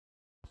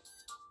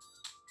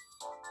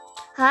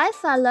Hi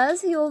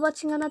fellas, you're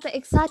watching another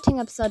exciting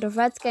episode of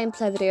Red's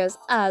gameplay videos,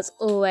 as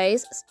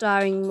always,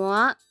 starring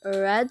moi,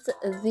 Reds,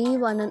 the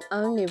one and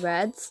only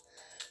Reds,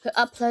 who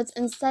uploads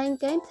insane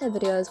gameplay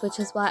videos, which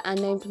is why I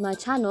named my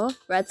channel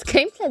Red's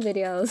Gameplay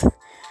Videos.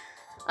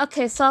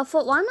 Okay, so I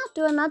thought, why not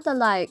do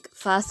another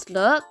first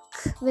look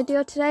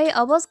video today?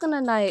 I was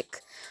gonna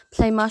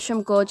play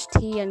Mushroom Gorge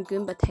Tea and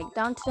Goomba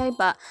Takedown today,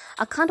 but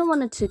I kind of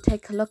wanted to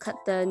take a look at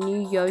the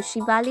new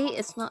Yoshi Valley.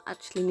 It's not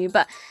actually new,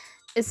 but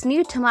it's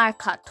new to my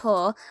Kart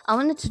Tour. I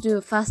wanted to do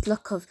a first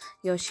look of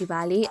Yoshi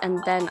Valley,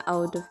 and then I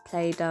would have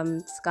played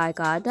Sky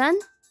Garden.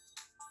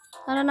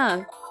 I don't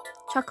know.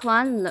 Choco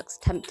Island looks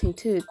tempting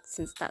too,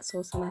 since that's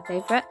also my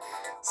favorite.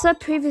 So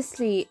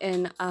previously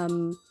in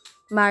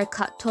Mario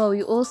Kart Tour,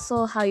 you all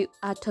saw how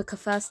I took a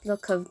first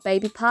look of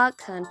Baby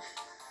Park, and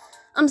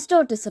I'm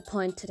still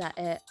disappointed at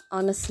it,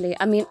 honestly.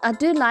 I mean, I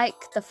do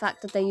like the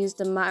fact that they used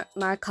the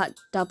Mario Kart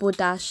Double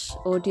Dash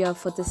audio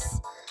for this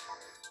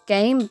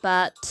game,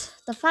 but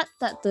the fact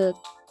that the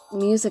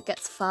music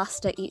gets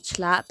faster each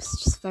lap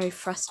is just very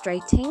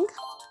frustrating.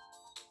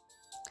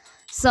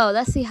 So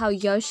let's see how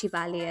Yoshi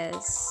Valley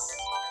is.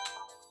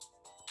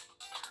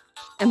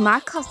 In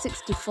Mario Kart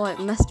 64, it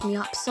messed me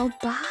up so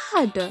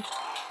bad.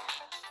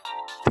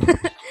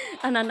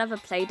 And I never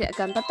played it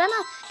again, but then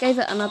I gave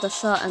it another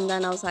shot, and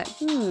then I was like,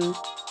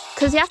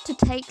 because you have to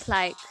take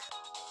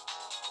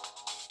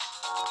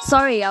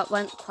sorry, I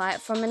went quiet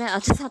for a minute. I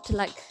just had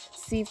to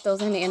see if there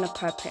was any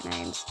inappropriate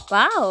names.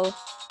 Wow,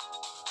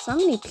 so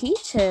many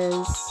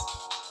peaches.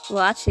 Well,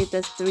 actually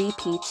there's 3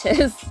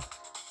 peaches.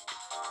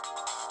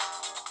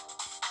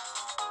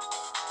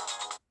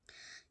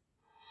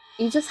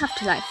 You just have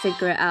to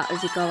figure it out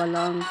as you go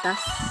along.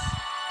 That's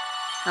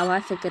how I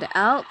figured it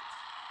out.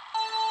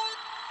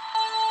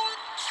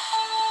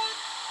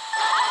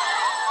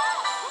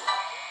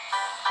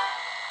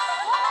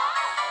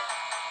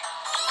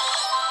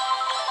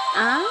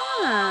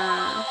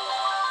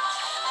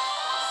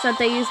 So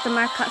they used the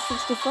Mario Kart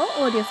 64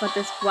 audio for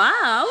this.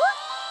 Wow,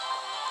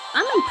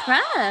 I'm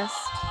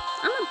impressed.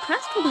 I'm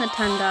impressed with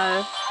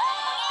Nintendo.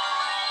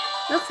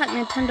 Looks like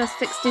Nintendo's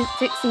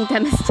fixing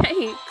their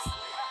mistakes.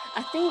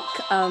 I think,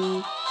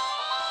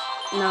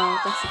 no,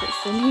 that's a bit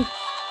silly.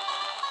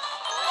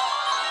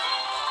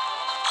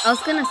 I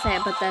was gonna say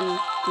it, but then,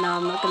 no,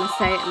 I'm not gonna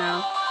say it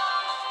now.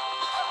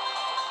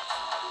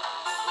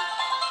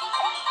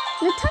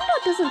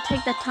 Nintendo doesn't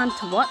take the time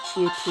to watch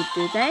YouTube,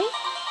 do they?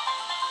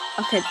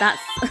 Okay, that's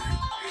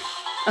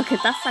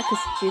a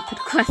stupid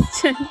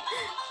question.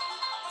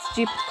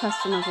 Stupid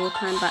question of all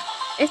time, but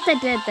if they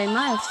did, they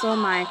might have saw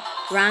my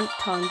rant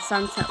on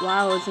Sunset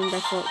Wilds and they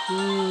thought,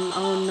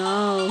 oh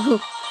no.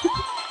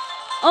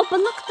 Oh, but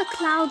look at the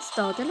clouds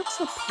though, they look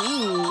so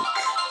pink.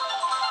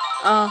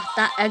 Oh,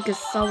 that egg is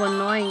so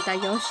annoying,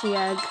 that Yoshi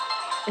egg.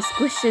 It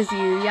squishes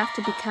you, you have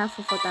to be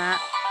careful for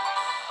that.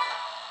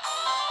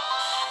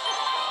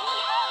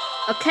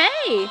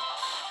 Okay.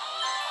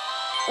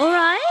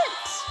 Alright.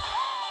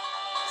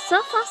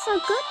 So far so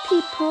good,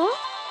 people.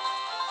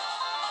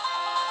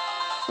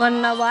 Wanna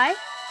know why?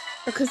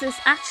 Because it's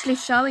actually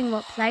showing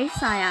what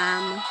place I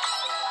am.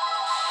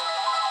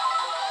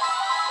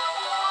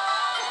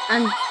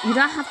 And you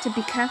don't have to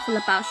be careful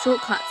about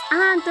shortcuts.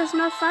 And there's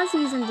no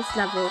fuzzies in this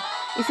level.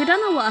 If you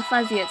don't know what a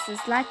fuzzy is,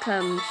 it's like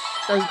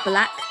those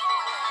black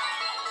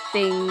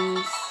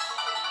things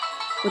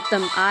with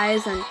them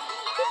eyes, and you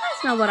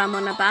guys know what I'm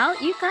on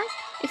about.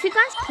 If you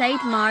guys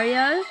played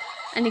Mario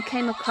and you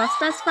came across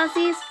those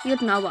fuzzies,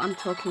 you'd know what I'm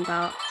talking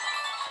about.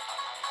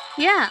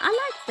 Yeah, I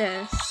like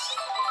this.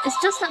 It's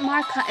just like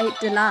Mario Kart 8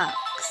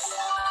 Deluxe.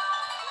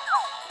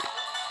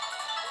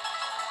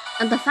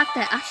 And the fact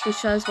that it actually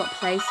shows what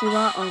place you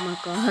are, oh my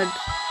god.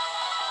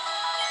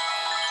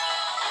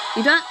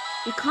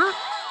 You can't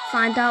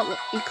find out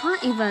you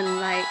can't even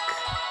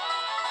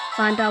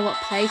find out what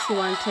place you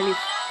are until you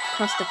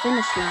cross the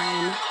finish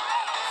line.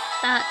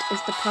 That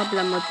is the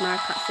problem with Mario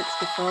Kart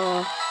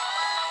 64.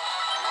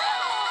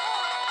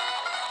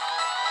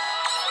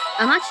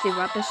 I'm actually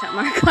rubbish at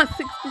Mario Kart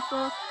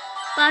 64,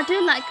 but I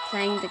do like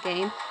playing the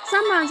game.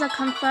 Some rounds I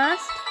come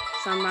first,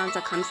 some rounds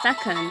I come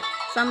second,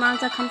 some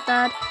rounds I come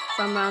third,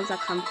 some rounds I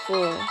come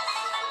fourth.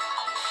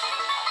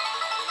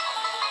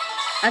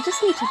 I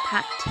just need to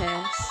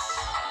practice.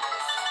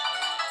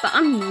 But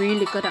I'm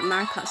really good at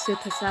Mario Kart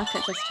Super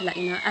Circuit, just to let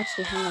you know.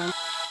 Actually, hang on.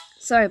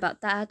 Sorry about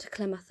that, I had to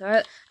clear my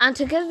throat. And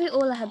to give you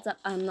all a heads up,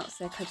 I'm not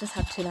sick, I just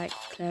had to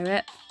clear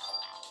it.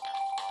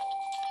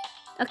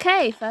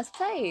 Okay, first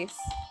place.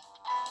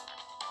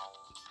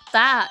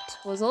 That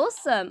was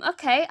awesome.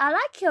 Okay, I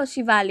like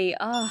Yoshi Valley.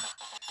 Oh,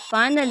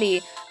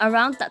 finally, a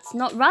round that's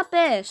not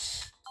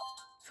rubbish.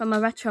 From a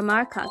retro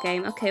Mario Kart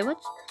game. Okay, what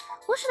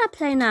should I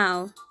play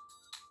now?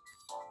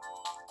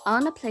 I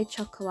wanna play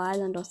Choco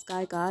Island or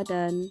Sky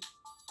Garden.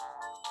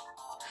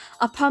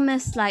 I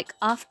promise,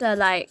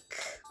 after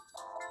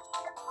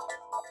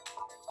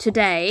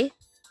today,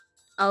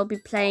 I'll be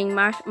playing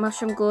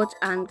Mushroom Gorge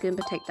and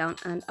Goomba Takedown,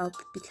 and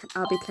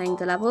I'll be playing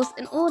the levels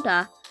in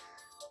order.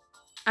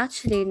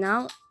 Actually,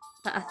 now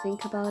that I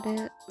think about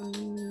it,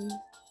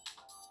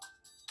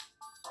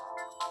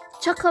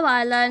 Choco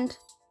Island.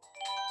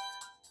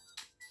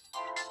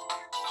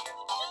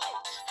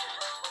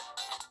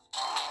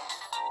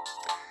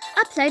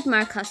 I played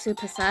Mario Kart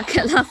Super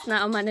Circuit last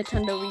night on my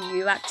Nintendo Wii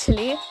U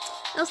actually.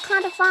 It was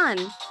kind of fun.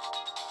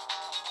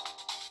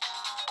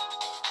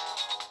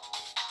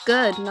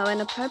 Good, no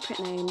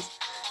inappropriate names.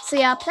 So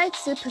yeah, I played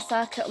Super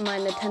Circuit on my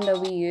Nintendo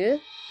Wii U.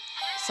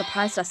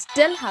 Surprised I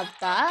still have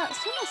that.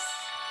 It's almost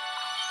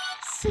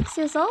 6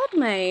 years old,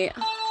 mate.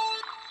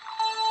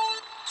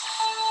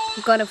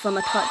 Got it for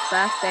my 12th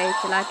birthday,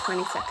 July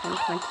 22nd,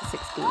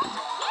 2016.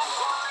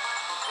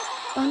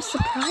 But I'm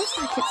surprised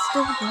like it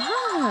still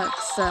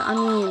works. I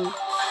mean,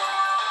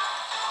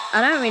 I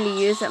don't really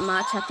use it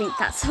much. I think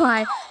that's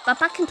why. But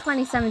back in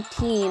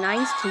 2017, I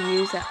used to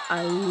use it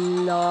a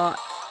lot.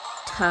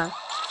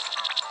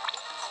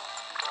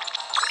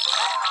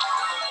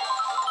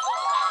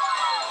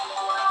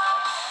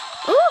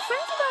 Ooh,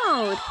 frenzy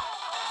mode!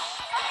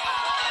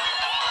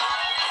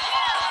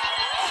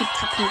 Keep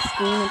tapping the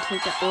screen until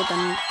you get all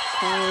them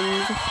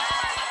coins.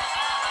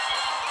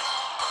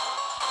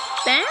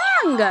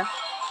 Bang!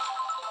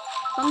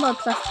 Combo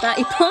plus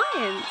 30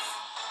 points.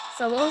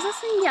 So what was I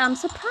saying? Yeah, I'm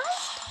surprised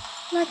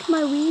like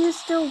my Wii U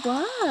still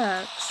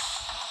works.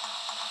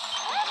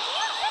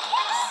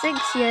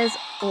 6 years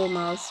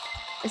almost.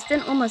 It's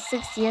been almost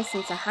 6 years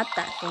since I had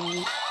that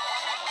game.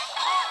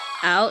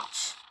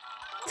 Ouch.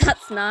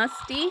 That's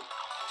nasty.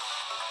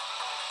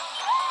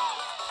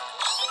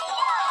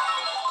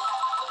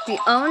 The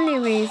only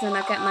reason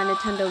I get my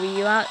Nintendo Wii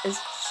U out is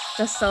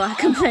just so I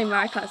can play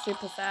Mario Kart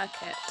Super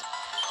Circuit.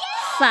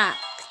 Fact.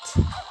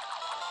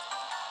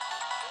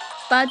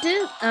 But I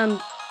do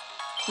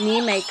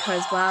Mii Maker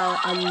as well.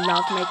 I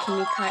love making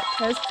Mii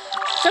characters.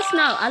 Just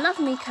know, I love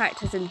Mii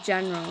characters in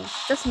general.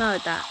 Just know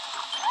that.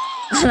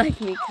 I like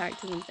Mii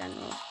characters in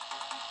general.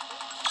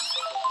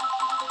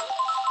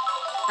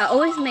 I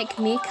always make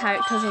Mii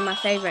characters with my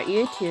favourite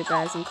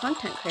YouTubers and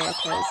content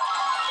creators.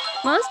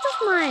 Most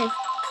of my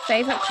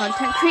favourite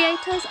content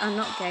creators are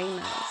not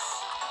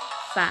gamers.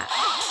 Fact.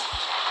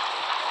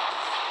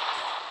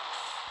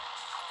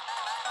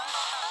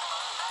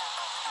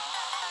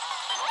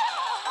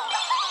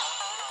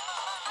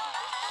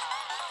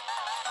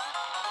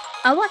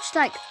 I watch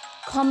like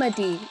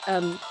comedy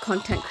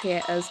content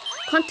creators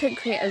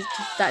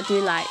that do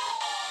like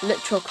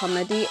literal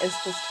comedy is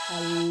just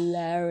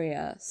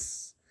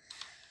hilarious.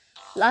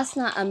 Last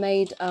night I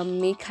made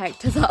Mii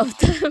characters out of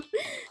them.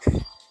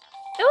 It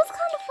was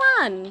kind of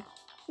fun.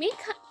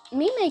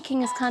 Mii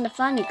making is kind of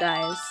fun, you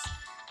guys.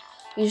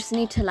 You just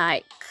need to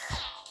like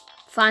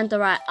find the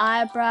right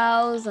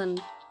eyebrows and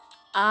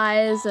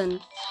eyes and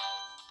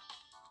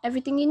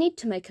everything you need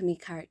to make a Mii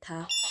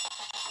character.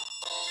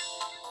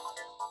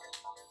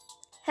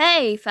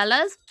 Hey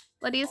fellas,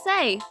 what do you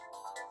say?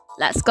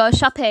 Let's go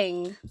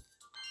shopping.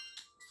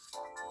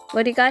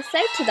 What do you guys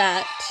say to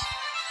that?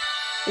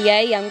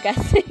 Yay, I'm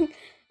guessing.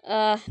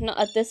 Not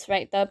at this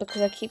rate though,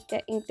 because I keep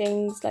getting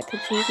things like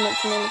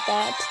achievements and all of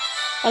that.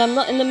 And I'm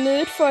not in the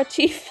mood for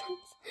achievements.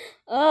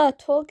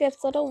 Tour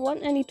gifts. I don't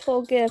want any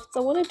tour gifts. I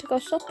wanted to go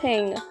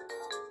shopping.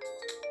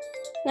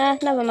 Nah,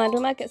 never mind.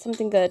 We might get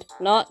something good.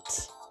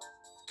 Not.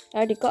 I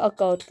already got a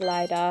gold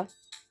glider.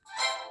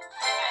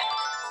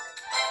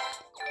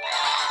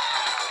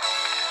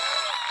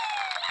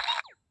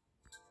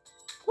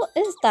 What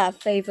is that?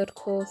 Favoured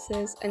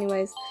courses.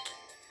 Anyways,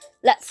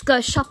 let's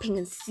go shopping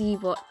and see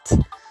what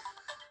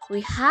we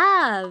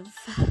have.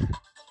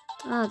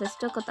 They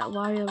still got that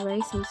Wario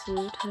racing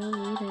suit. I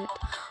don't need it.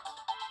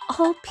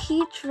 Oh,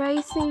 Peach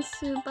racing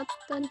suit, but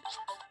then...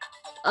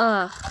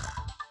 I'm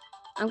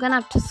gonna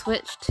have to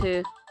switch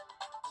to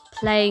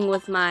playing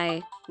with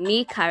my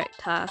Mii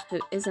character, who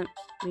isn't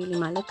really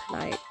my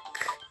lookalike.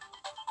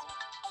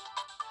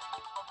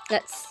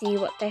 Let's see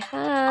what they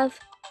have.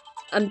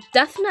 I'm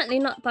definitely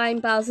not buying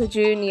Bowser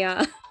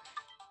Jr.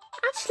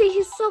 Actually,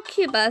 he's so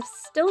cute, but I'm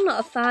still not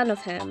a fan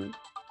of him.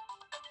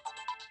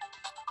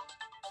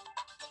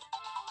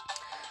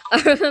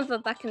 I remember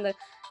back in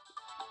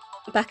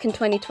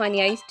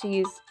 2020, I used to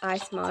use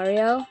Ice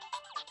Mario.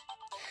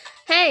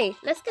 Hey,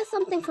 let's get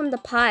something from the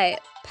pipe.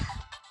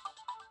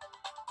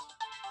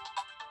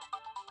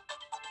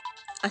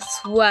 I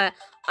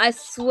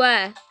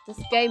swear, this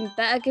game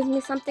better give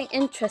me something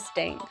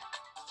interesting.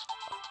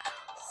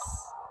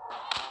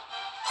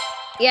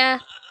 Yeah,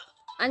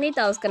 I knew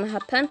that was gonna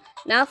happen.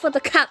 Now for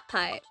the cat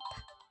pipe.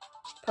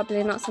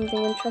 Probably not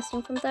something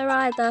interesting from there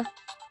either.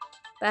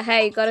 But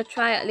hey, you gotta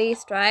try at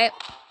least, right?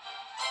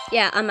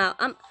 Yeah, I'm out.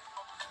 I'm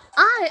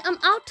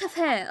out of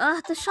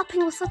here. The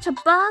shopping was such a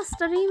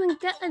bust. I didn't even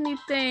get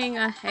anything.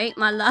 I hate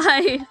my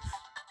life.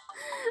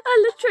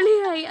 I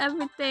literally hate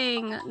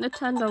everything.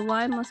 Nintendo,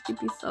 why must you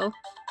be so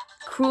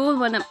cruel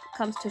when it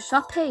comes to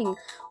shopping?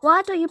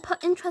 Why don't you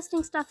put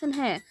interesting stuff in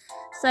here?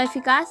 So if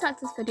you guys like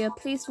this video,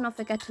 please do not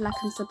forget to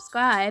like and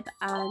subscribe.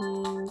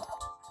 And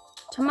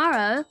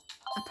tomorrow,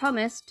 I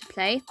promise to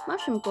play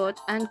Mushroom Gorge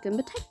and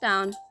Goomba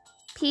Takedown.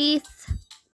 Peace.